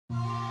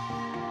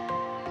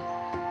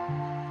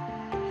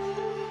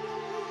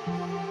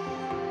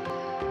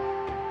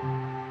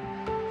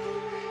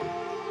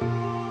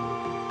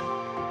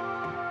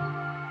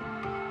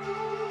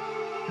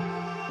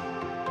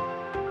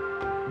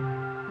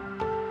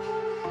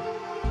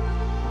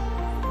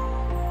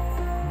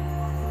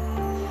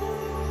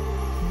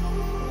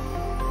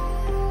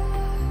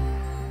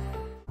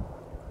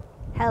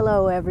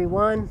Hello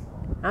everyone,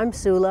 I'm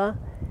Tsula,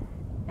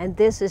 and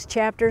this is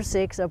Chapter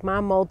 6 of my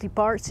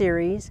multi-part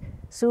series,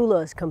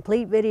 Tsula's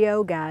Complete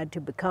Video Guide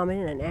to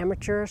Becoming an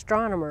Amateur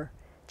Astronomer.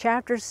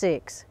 Chapter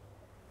 6,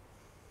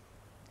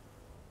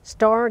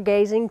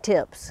 Stargazing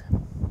Tips.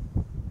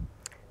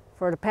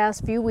 For the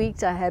past few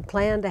weeks I had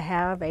planned to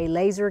have a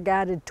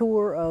laser-guided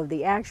tour of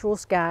the actual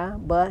sky,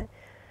 but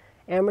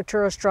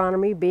amateur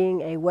astronomy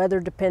being a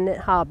weather-dependent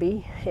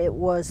hobby, it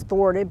was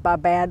thwarted by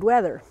bad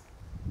weather.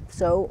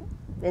 So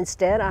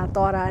instead, I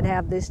thought I'd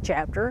have this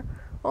chapter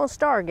on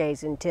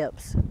stargazing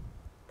tips.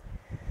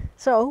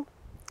 So,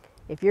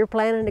 if you're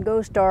planning to go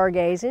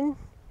stargazing,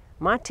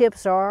 my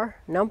tips are: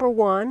 number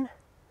 1,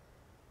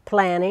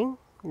 planning;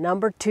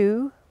 number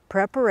 2,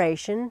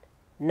 preparation;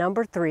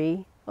 number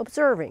 3,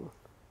 observing.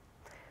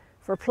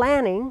 For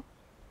planning,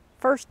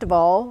 first of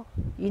all,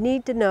 you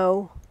need to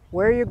know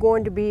where you're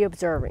going to be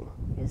observing.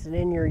 Is it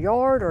in your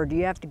yard, or do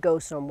you have to go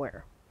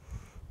somewhere?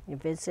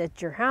 If it's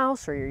at your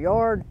house or your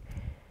yard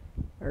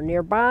or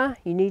nearby,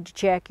 you need to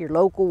check your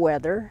local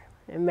weather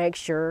and make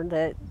sure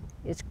that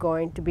it's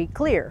going to be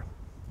clear,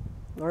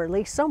 or at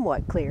least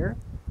somewhat clear.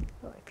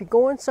 If you're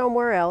going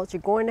somewhere else,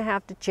 you're going to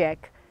have to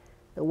check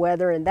the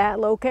weather in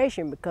that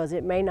location because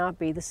it may not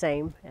be the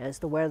same as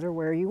the weather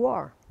where you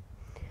are.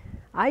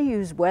 I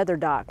use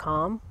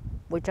weather.com,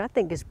 which I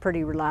think is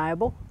pretty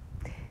reliable,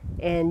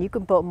 and you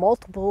can put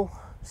multiple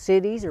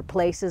cities or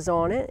places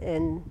on it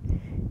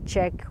and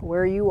check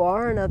where you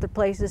are and other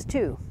places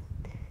too.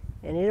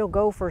 And it'll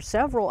go for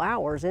several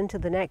hours into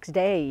the next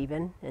day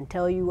even and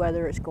tell you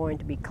whether it's going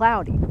to be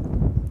cloudy.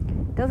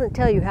 It doesn't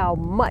tell you how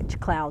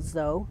much clouds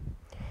though.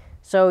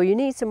 So you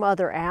need some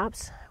other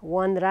apps.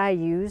 One that I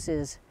use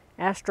is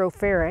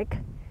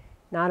Astropheric.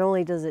 Not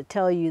only does it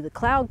tell you the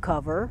cloud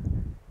cover,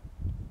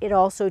 it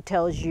also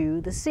tells you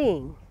the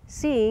seeing.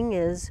 Seeing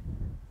is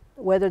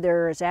whether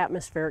there is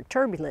atmospheric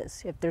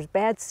turbulence. If there's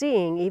bad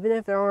seeing, even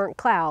if there aren't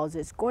clouds,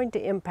 it's going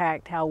to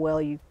impact how well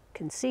you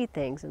can see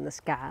things in the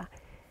sky.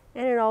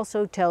 And it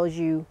also tells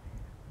you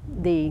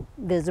the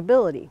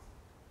visibility.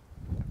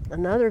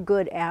 Another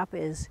good app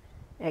is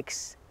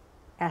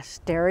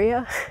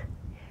Asteria,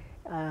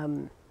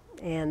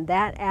 and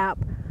that app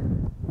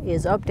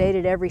is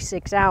updated every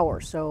 6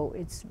 hours, so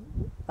it's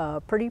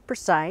pretty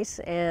precise,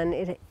 and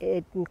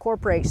it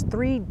incorporates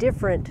 3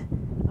 different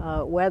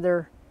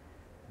weather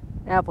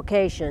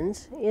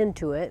applications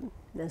into it,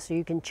 and so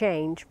you can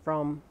change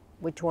from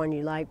which one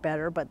you like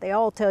better, but they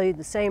all tell you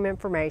the same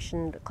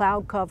information: the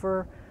cloud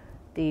cover,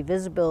 the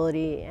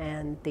visibility,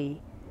 and the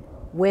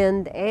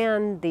wind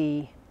and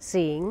the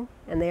seeing.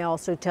 And they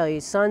also tell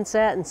you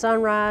sunset and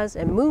sunrise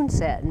and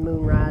moonset and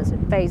moonrise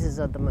and phases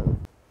of the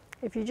moon.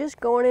 If you're just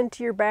going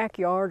into your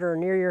backyard or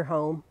near your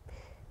home,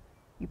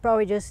 you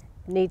probably just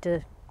need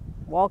to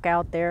walk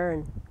out there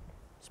and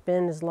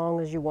spend as long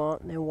as you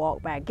want and then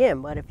walk back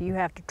in. But if you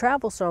have to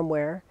travel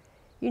somewhere,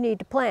 you need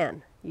to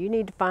plan. You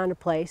need to find a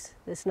place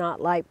that's not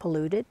light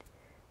polluted,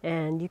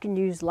 and you can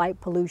use light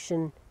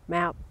pollution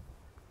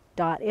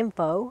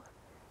map.info.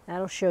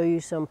 That'll show you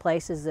some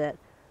places that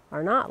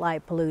are not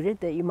light polluted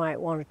that you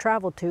might want to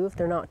travel to if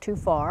they're not too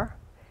far.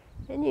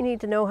 And you need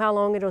to know how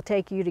long it'll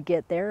take you to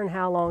get there and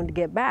how long to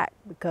get back,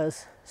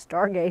 because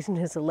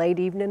stargazing is a late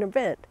evening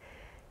event.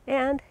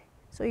 And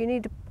so you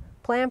need to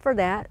plan for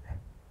that.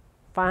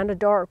 Find a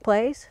dark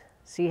place,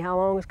 see how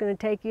long it's going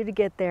to take you to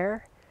get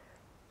there,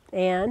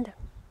 and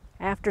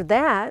after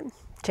that,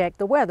 check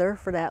the weather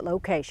for that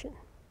location.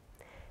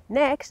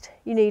 Next,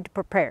 you need to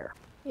prepare.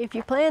 If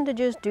you plan to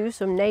just do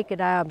some naked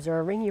eye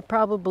observing, you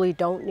probably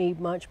don't need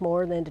much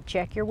more than to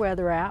check your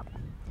weather app,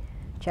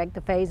 check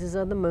the phases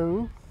of the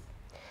moon,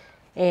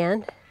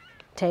 and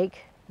take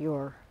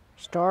your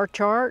star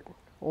chart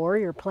or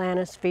your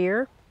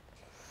planisphere,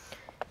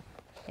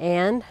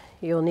 and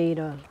you'll need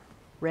a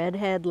red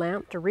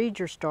headlamp to read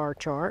your star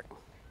chart.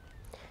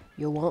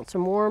 You'll want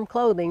some warm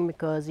clothing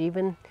because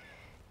even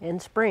in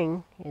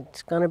spring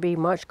it's going to be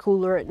much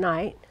cooler at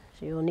night,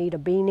 so you'll need a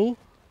beanie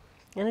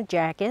and a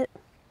jacket.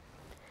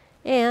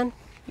 And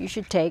you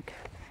should take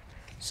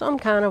some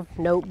kind of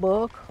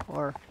notebook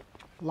or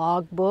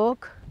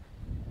logbook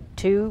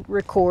to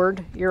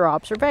record your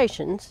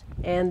observations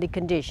and the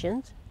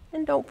conditions,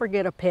 and don't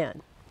forget a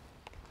pen.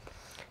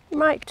 You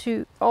might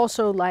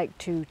also like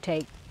to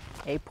take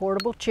a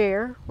portable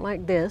chair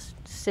like this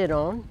to sit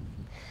on.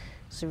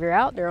 So if you're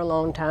out there a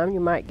long time, you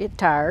might get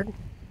tired.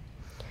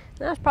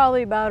 That's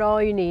probably about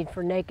all you need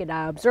for naked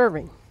eye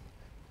observing.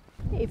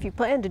 If you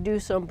plan to do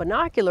some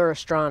binocular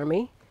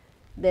astronomy,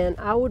 then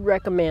I would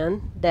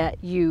recommend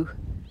that you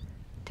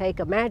take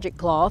a magic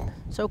cloth.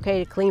 It's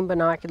okay to clean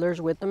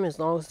binoculars with them as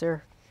long as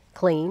they're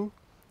clean.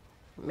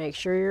 Make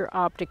sure your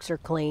optics are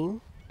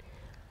clean.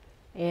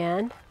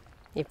 And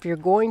if you're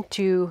going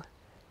to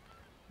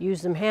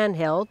use them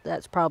handheld,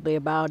 that's probably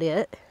about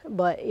it.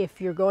 But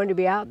if you're going to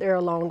be out there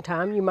a long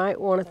time, you might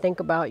want to think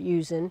about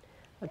using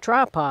a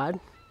tripod.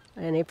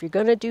 And if you're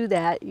going to do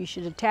that, you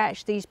should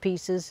attach these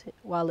pieces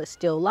while it's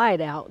still light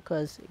out,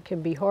 because it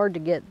can be hard to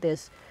get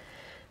this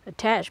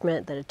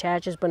attachment that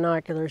attaches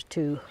binoculars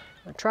to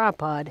a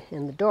tripod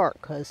in the dark,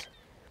 because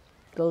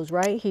goes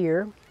right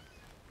here,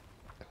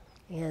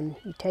 and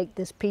you take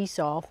this piece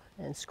off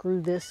and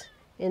screw this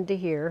into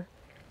here,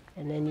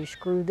 and then you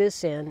screw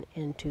this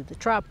into the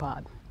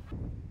tripod.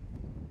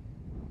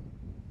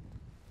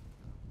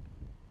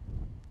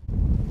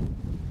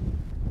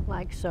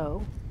 Like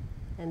so,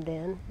 and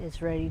then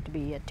it's ready to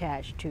be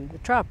attached to the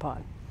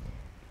tripod.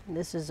 And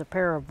this is a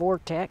pair of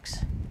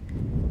Vortex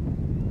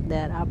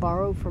that I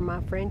borrowed from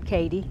my friend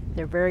Katie.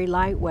 They're very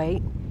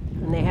lightweight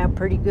and they have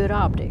pretty good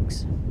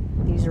optics.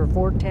 These are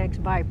Vortex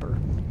Viper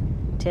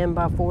 10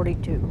 by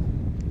 42.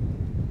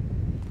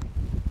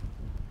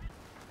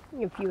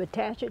 If you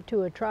attach it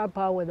to a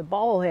tripod with a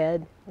ball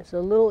head, it's a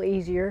little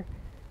easier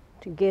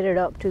to get it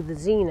up to the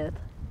zenith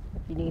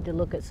if you need to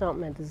look at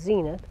something at the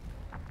zenith,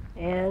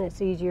 and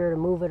it's easier to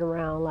move it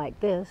around like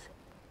this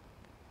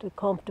to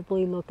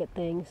comfortably look at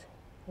things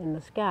in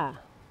the sky.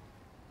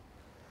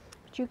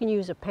 But you can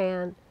use a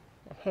pan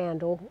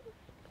handle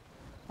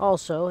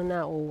also, and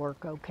that will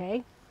work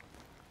okay.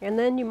 And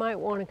then you might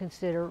want to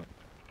consider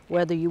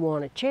whether you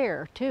want a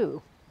chair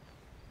too,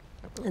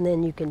 and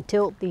then you can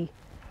tilt the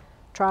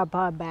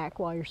tripod back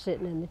while you're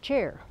sitting in the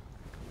chair.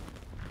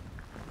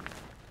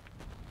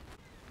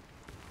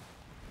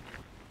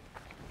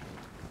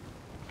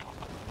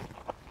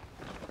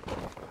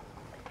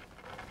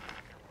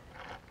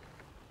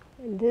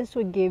 And this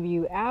would give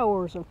you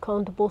hours of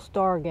comfortable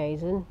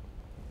stargazing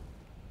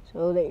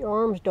so that your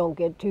arms don't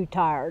get too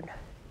tired.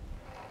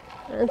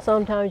 And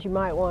sometimes you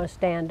might want to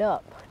stand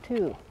up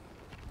too.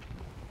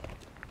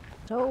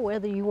 So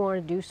whether you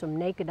want to do some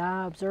naked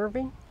eye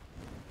observing,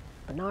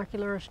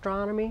 binocular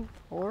astronomy,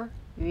 or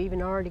you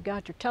even already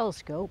got your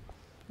telescope,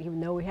 even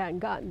though we hadn't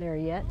gotten there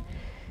yet,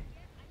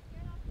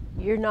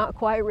 you're not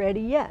quite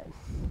ready yet.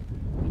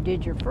 You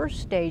did your first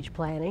stage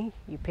planning,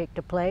 you picked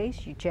a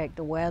place, you checked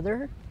the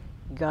weather,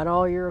 you got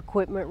all your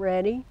equipment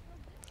ready,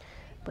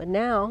 but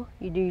now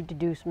you need to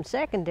do some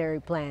secondary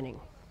planning.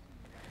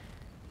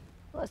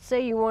 Let's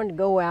say you wanted to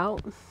go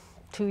out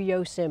to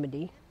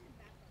Yosemite.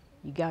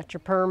 You got your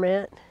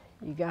permit,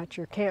 you got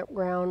your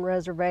campground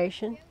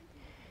reservation,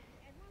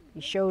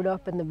 you showed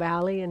up in the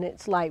valley and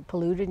it's light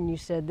polluted and you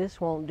said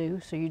this won't do,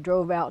 so you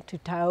drove out to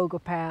Tioga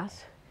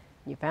Pass.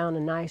 You found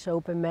a nice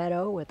open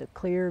meadow with a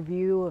clear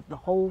view of the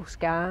whole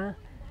sky.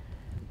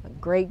 A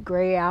great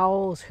gray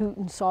owl is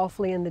hooting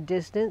softly in the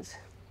distance.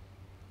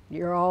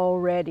 You're all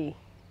ready.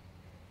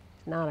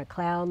 It's not a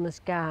cloud in the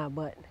sky,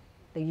 but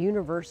the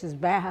universe is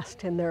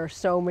vast and there are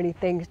so many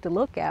things to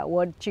look at.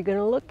 What are you going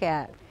to look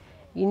at?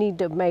 You need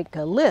to make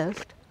a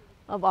list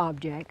of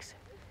objects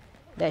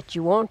that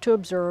you want to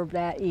observe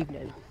that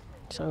evening.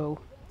 So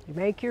you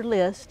make your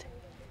list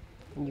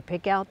and you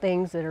pick out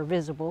things that are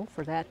visible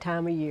for that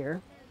time of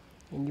year,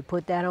 and you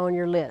put that on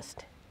your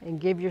list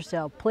and give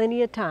yourself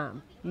plenty of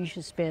time. You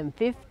should spend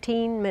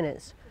 15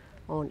 minutes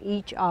on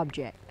each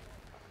object,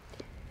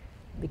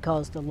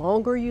 because the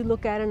longer you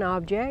look at an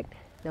object,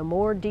 the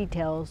more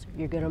details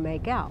you're going to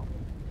make out.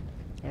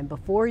 And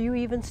before you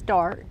even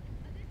start,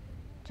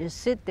 just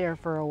sit there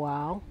for a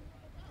while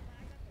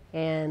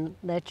and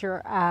let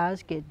your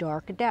eyes get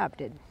dark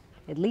adapted,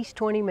 at least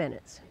 20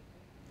 minutes.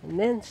 And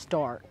then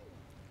start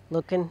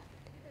looking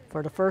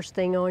for the first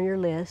thing on your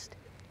list,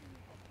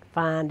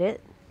 find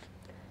it,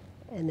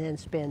 and then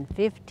spend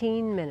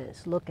 15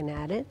 minutes looking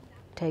at it,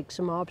 take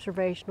some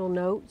observational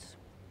notes,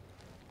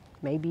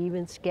 maybe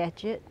even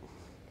sketch it,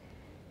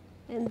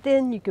 and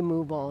then you can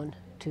move on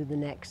to the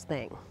next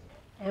thing.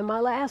 And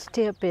my last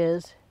tip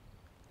is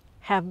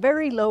have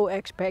very low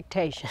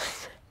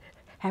expectations.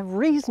 Have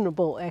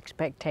reasonable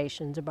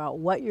expectations about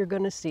what you're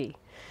going to see,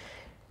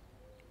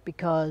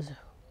 because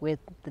with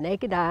the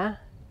naked eye,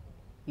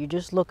 you're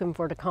just looking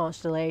for the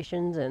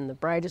constellations and the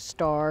brightest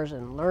stars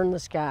and learn the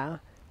sky.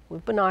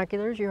 With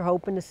binoculars, you're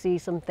hoping to see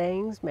some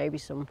things, maybe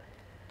some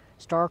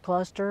star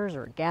clusters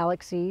or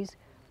galaxies,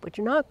 but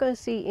you're not going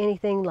to see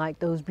anything like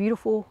those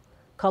beautiful,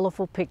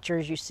 colorful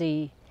pictures you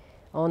see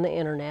on the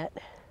internet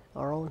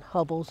or on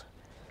Hubble's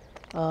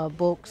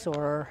books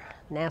or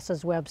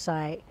NASA's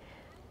website.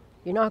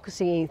 You're not going to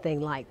see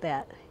anything like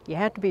that. You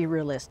have to be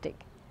realistic.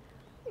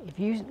 If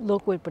you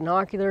look with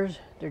binoculars,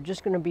 they're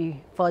just going to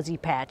be fuzzy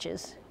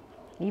patches.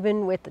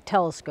 Even with the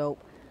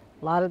telescope,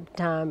 a lot of the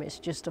time it's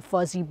just a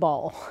fuzzy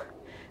ball.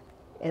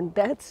 And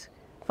that's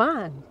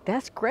fine.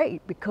 That's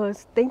great,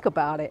 because think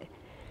about it.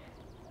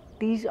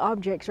 These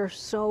objects are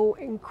so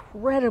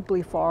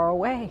incredibly far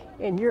away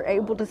and you're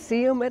able to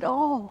see them at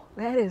all.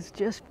 That is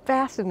just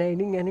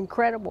fascinating and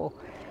incredible.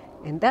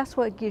 And that's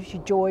what gives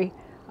you joy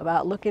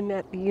about looking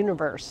at the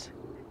universe.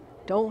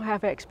 Don't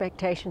have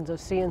expectations of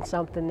seeing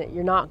something that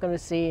you're not going to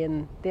see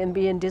and then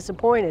being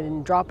disappointed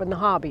and dropping the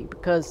hobby,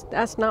 because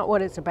that's not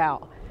what it's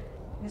about.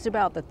 It's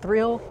about the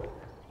thrill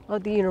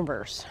of the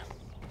universe.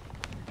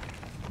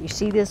 You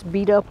see this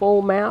beat up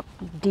old map,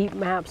 Deep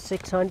Map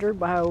 600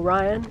 by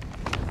Orion?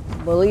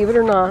 Believe it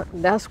or not,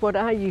 that's what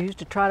I use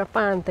to try to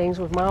find things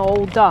with my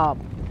old Dob.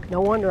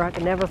 No wonder I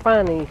can never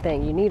find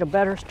anything. You need a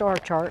better star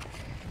chart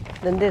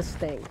than this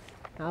thing.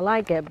 I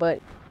like it,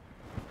 but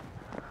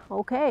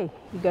okay,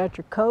 you got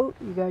your coat,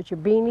 you got your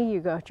beanie, you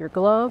got your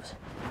gloves.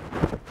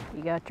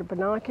 You got your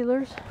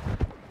binoculars,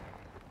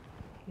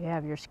 you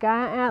have your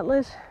sky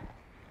atlas,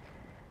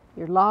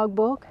 your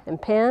logbook and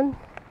pen,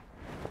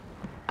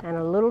 and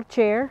a little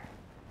chair.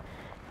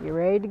 You're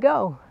ready to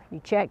go.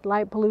 You checked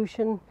light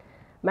pollution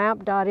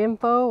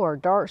map.info or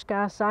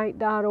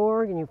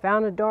darkskysite.org and you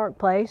found a dark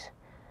place,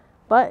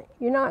 but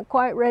you're not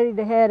quite ready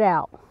to head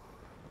out.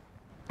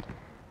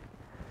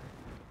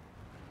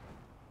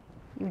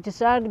 You've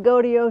decided to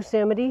go to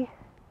Yosemite.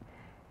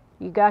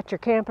 You got your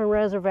camping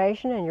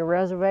reservation and your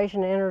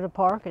reservation to enter the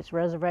park. It's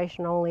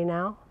reservation only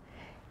now.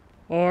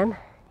 And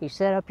you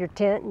set up your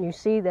tent and you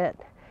see that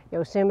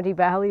Yosemite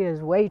Valley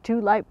is way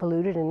too light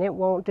polluted and it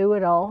won't do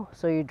it all.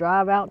 So you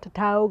drive out to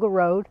Tioga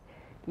Road.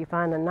 You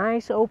find a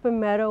nice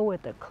open meadow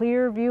with a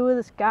clear view of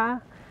the sky.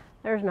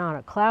 There's not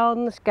a cloud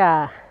in the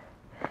sky.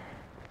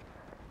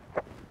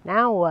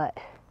 Now what?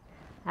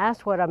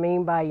 That's what I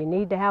mean by you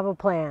need to have a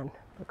plan,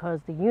 because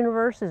the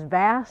universe is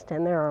vast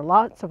and there are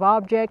lots of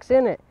objects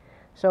in it.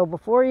 So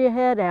before you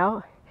head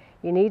out,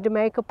 you need to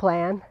make a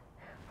plan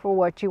for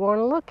what you want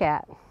to look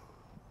at.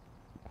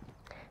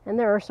 And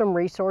there are some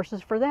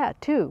resources for that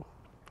too.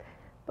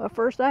 But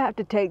first I have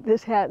to take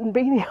this hat and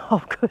beanie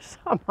off because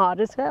I'm hot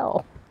as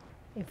hell.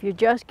 If you're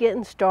just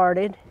getting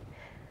started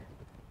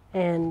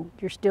and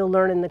you're still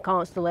learning the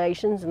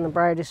constellations and the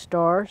brightest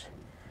stars,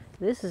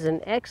 this is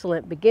an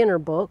excellent beginner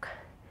book.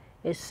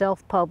 It's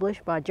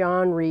self-published by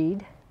John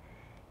Reed.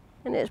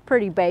 And it's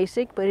pretty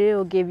basic, but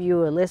it'll give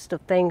you a list of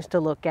things to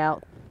look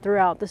out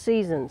throughout the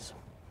seasons.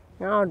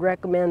 And I would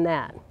recommend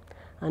that.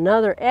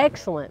 Another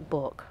excellent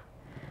book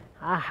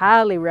I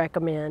highly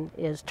recommend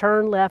is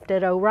Turn Left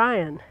at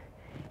Orion.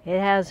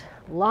 It has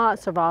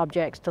lots of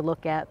objects to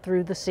look at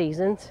through the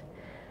seasons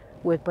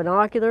with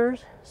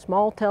binoculars,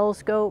 small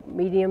telescope,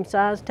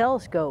 medium-sized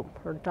telescope,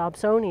 or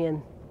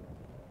Dobsonian.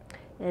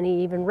 And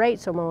he even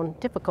rates them on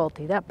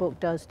difficulty. That book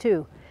does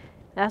too.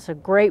 That's a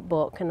great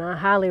book and I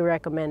highly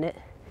recommend it.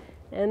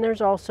 And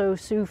there's also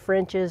Sue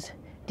French's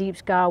Deep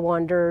Sky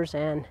Wonders,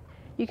 and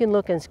you can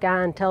look in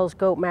Sky and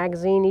Telescope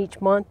magazine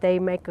each month. They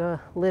make a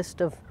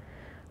list of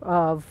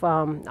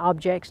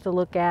objects to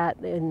look at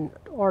in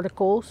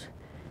articles.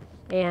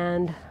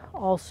 And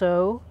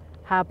also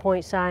High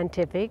Point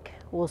Scientific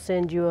will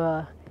send you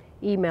a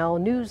email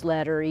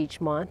newsletter each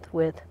month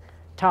with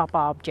top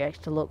objects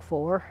to look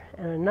for.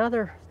 And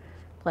another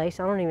place,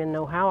 I don't even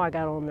know how I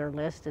got on their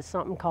list, is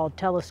something called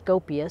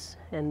Telescopius,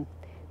 and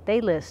they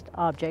list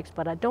objects,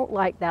 but I don't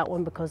like that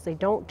one because they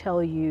don't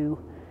tell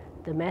you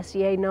the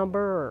Messier number,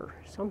 or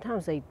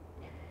sometimes they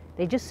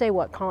just say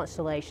what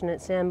constellation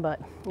it's in. But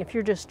if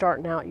you're just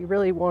starting out, you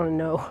really want to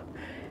know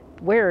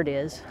where it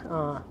is.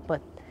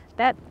 But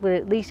that would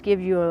at least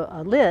give you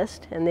a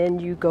list, and then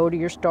you go to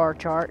your star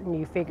chart and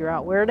you figure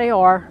out where they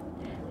are.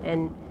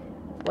 And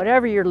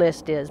whatever your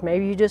list is,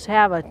 maybe you just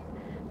have a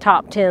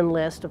top 10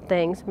 list of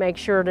things, make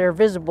sure they're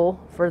visible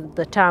for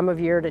the time of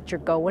year that you're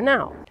going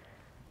out.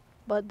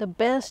 But the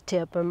best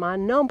tip, and my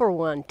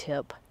 #1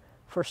 tip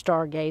for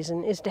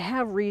stargazing, is to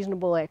have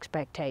reasonable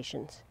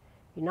expectations.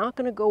 You're not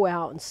going to go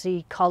out and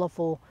see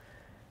colorful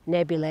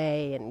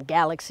nebulae and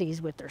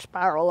galaxies with their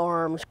spiral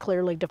arms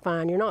clearly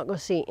defined. You're not going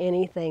to see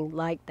anything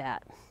like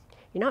that.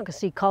 You're not going to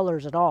see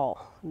colors at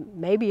all.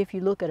 Maybe if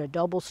you look at a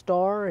double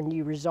star and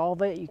you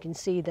resolve it, you can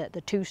see that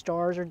the two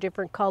stars are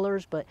different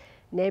colors, but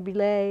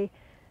nebulae,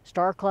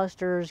 star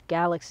clusters,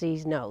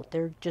 galaxies, no.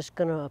 They're just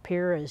going to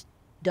appear as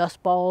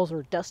dust balls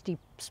or dusty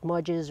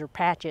smudges or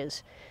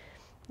patches,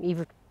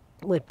 even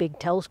with big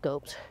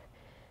telescopes.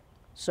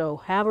 So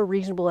have a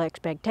reasonable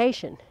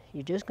expectation.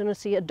 You're just going to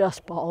see a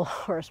dust ball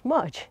or a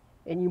smudge,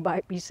 and you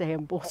might be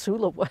saying, well,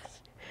 Tsula,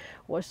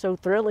 what's so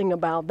thrilling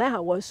about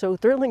that? What's so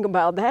thrilling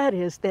about that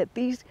is that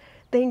these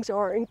things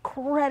are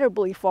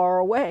incredibly far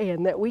away,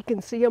 and that we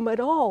can see them at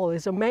all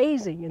is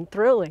amazing and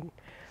thrilling.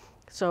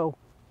 So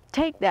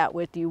take that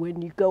with you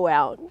when you go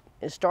out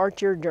and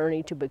start your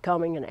journey to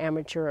becoming an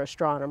amateur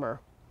astronomer.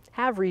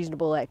 Have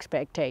reasonable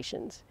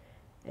expectations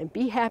and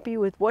be happy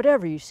with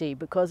whatever you see,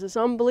 because it's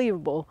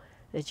unbelievable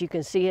that you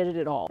can see it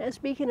at all. And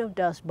speaking of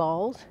dust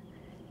balls,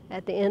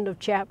 at the end of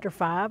chapter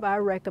 5, I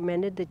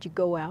recommended that you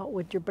go out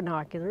with your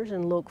binoculars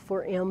and look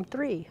for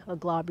M3, a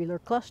globular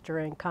cluster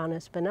in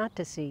Canes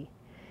Venatici.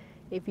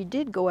 If you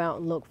did go out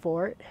and look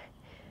for it,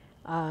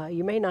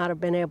 you may not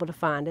have been able to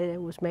find it.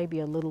 It was maybe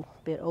a little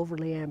bit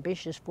overly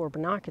ambitious for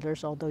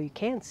binoculars, although you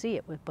can see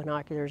it with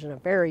binoculars in a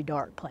very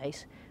dark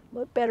place,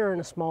 but better in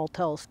a small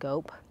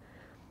telescope.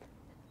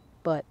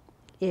 But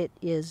it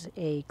is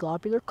a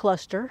globular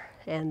cluster,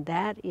 and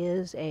that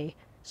is a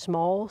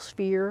small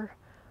sphere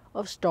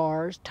of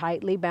stars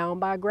tightly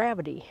bound by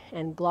gravity.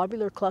 And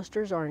globular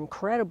clusters are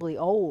incredibly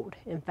old.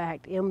 In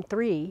fact,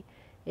 M3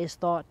 is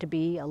thought to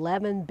be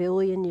 11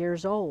 billion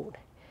years old.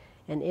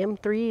 And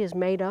M3 is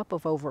made up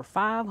of over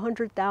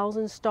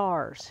 500,000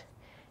 stars,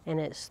 and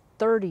it's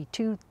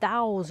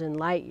 32,000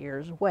 light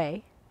years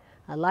away.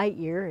 A light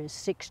year is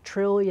 6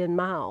 trillion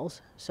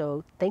miles,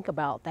 so think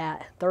about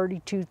that.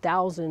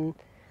 32,000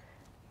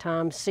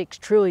 times 6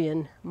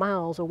 trillion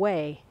miles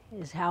away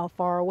is how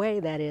far away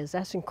that is.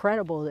 That's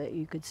incredible that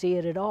you could see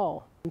it at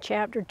all. In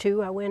Chapter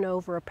 2, I went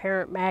over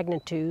apparent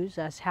magnitudes.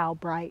 That's how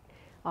bright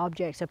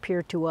objects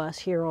appear to us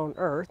here on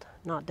Earth,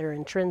 not their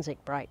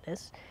intrinsic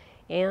brightness.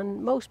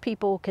 And most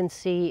people can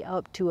see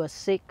up to a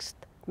 6th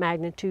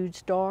magnitude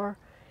star,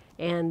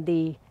 and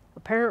the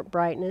apparent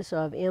brightness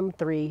of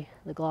M3,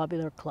 the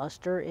globular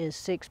cluster, is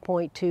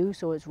 6.2,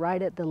 so it's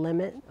right at the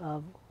limit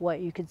of what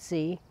you could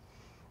see.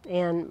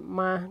 And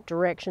my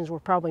directions were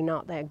probably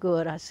not that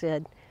good. I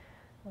said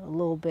a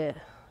little bit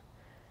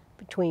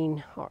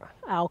between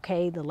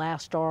Alkaid, the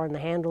last star in the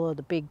handle of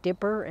the Big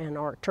Dipper, and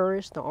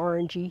Arcturus, the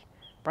orangey,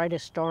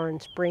 brightest star in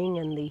spring,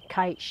 and the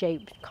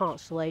kite-shaped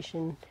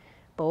constellation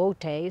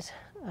Boötes.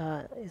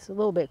 It's a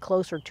little bit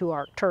closer to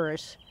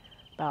Arcturus,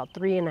 about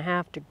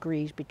 3.5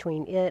 degrees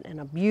between it and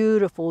a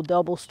beautiful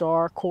double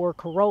star, Cor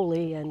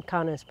Caroli and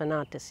Canis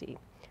Venatici.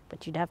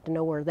 But you'd have to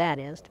know where that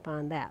is to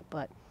find that.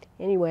 But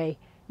anyway,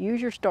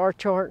 use your star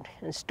chart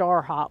and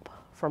star hop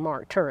from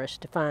Arcturus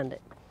to find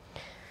it.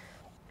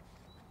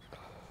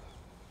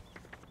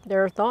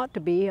 There are thought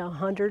to be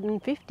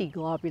 150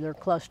 globular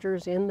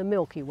clusters in the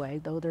Milky Way,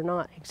 though they're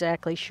not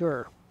exactly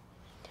sure.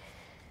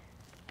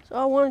 So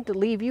I wanted to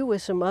leave you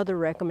with some other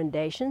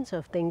recommendations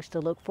of things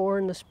to look for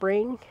in the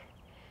spring.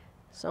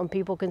 Some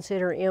people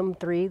consider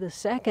M3 the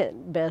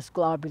second best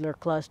globular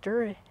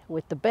cluster,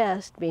 with the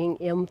best being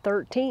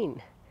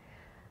M13.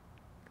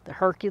 The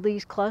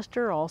Hercules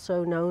cluster,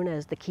 also known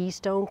as the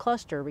Keystone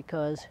cluster,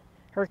 because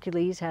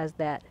Hercules has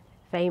that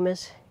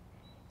famous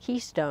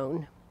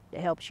keystone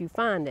that helps you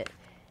find it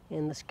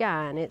in the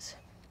sky, and it's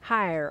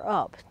higher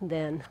up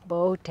than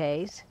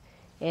Boötes.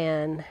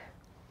 And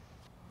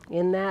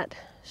in that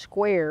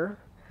square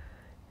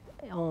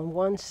on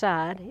one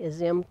side is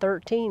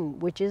M13,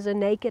 which is a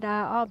naked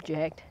eye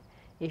object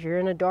if you're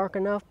in a dark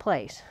enough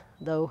place.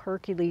 Though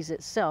Hercules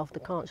itself, the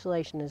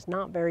constellation, is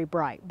not very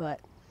bright, but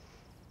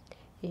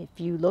if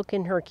you look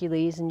in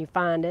Hercules and you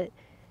find it,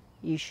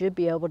 you should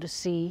be able to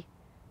see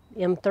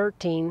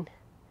M13,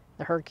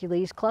 the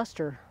Hercules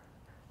cluster,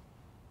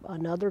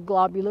 another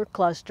globular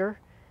cluster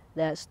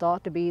that's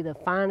thought to be the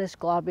finest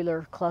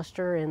globular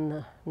cluster in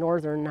the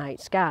northern night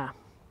sky.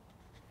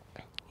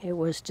 It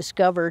was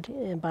discovered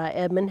by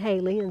Edmund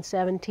Halley in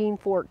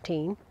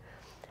 1714.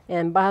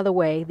 And by the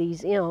way,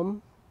 these M,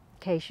 in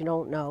case you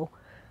don't know,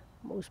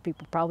 most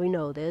people probably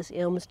know this,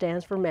 M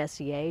stands for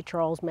Messier.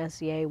 Charles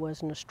Messier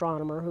was an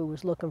astronomer who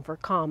was looking for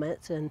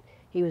comets, and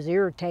he was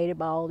irritated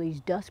by all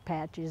these dust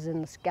patches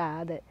in the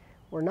sky that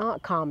were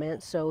not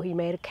comets, so he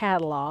made a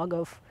catalog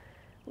of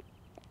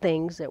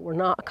things that were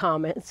not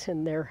comets,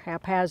 and they're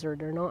haphazard.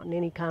 They're not in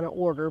any kind of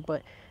order,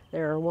 but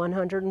there are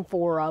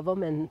 104 of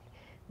them, and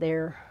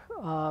they're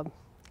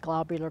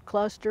globular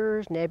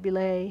clusters,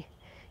 nebulae,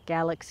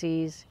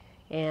 galaxies,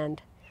 and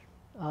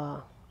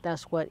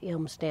that's what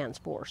M stands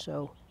for.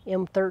 So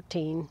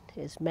M13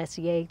 is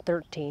Messier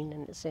 13,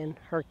 and it's in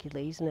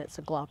Hercules, and it's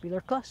a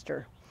globular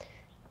cluster.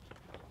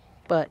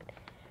 But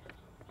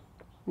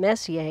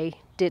Messier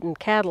didn't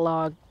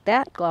catalog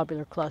that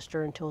globular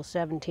cluster until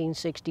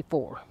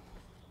 1764.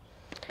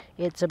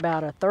 It's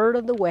about 1/3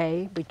 of the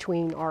way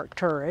between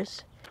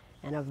Arcturus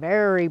and a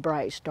very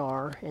bright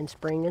star in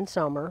spring and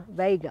summer,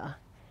 Vega,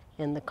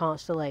 in the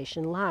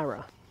constellation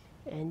Lyra.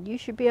 And you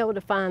should be able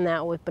to find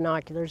that with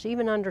binoculars,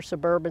 even under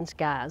suburban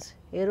skies.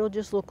 It'll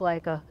just look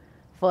like a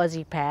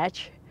fuzzy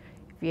patch.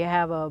 If you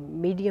have a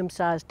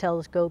medium-sized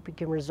telescope, you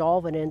can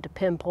resolve it into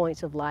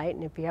pinpoints of light,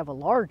 and if you have a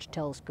large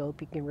telescope,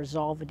 you can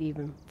resolve it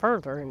even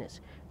further, and it's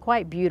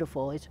quite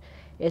beautiful.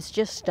 It's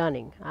just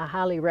stunning. I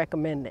highly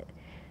recommend it.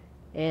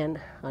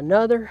 And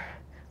another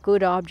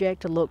good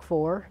object to look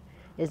for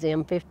is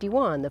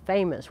M51, the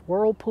famous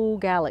Whirlpool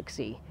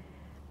Galaxy.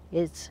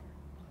 It's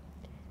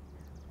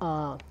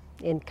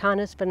in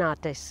Canis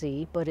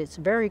Venatici, but it's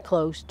very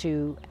close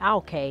to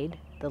Alkaid,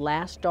 the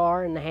last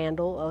star in the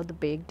handle of the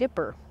Big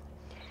Dipper.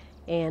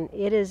 And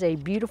it is a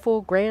beautiful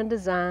grand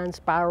design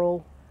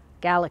spiral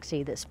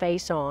galaxy that's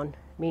face on,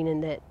 meaning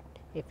that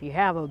if you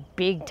have a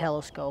big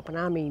telescope, and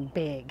I mean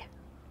big,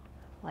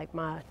 like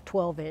my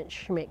 12-inch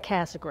Schmidt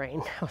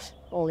Cassegrain, that was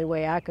the only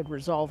way I could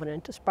resolve it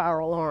into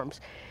spiral arms.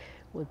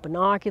 With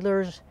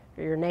binoculars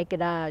or your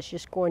naked eye, it's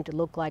just going to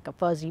look like a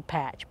fuzzy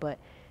patch, but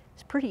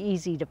it's pretty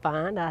easy to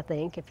find, I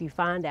think, if you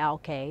find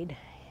Alkaid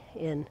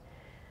in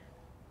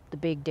the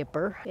Big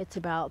Dipper. It's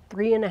about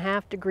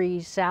 3.5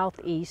 degrees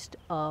southeast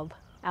of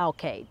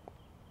Alkaid.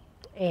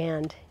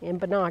 And in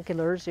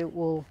binoculars, it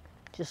will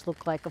just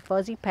look like a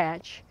fuzzy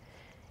patch.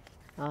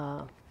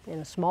 In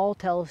a small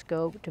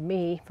telescope, to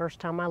me, first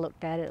time I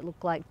looked at it, it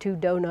looked like 2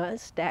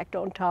 donuts stacked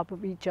on top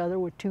of each other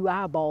with 2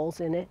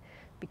 eyeballs in it,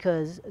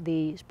 because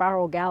the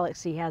spiral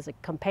galaxy has a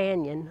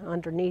companion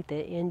underneath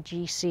it,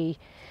 NGC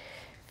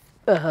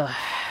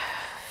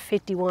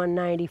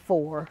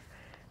 5194.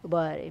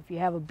 But if you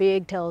have a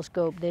big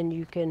telescope, then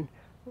you can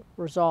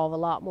resolve a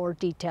lot more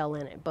detail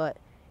in it. But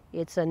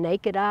it's a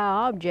naked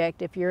eye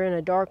object if you're in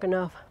a dark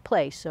enough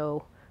place.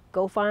 So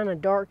go find a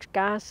dark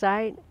sky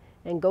site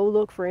and go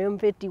look for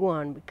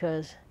M51,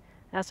 because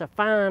that's a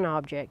fine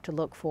object to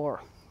look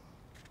for.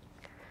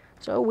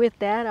 So with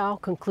that, I'll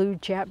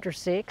conclude Chapter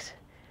 6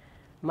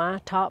 my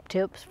top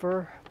tips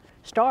for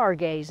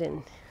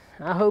stargazing.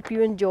 I hope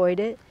you enjoyed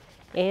it,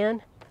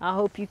 and I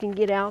hope you can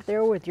get out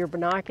there with your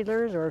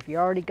binoculars, or if you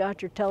already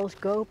got your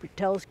telescope,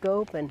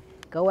 and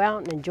go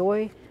out and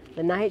enjoy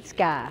the night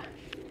sky.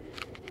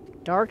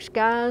 Dark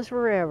skies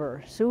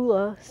forever.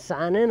 Tsula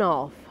signing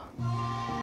off.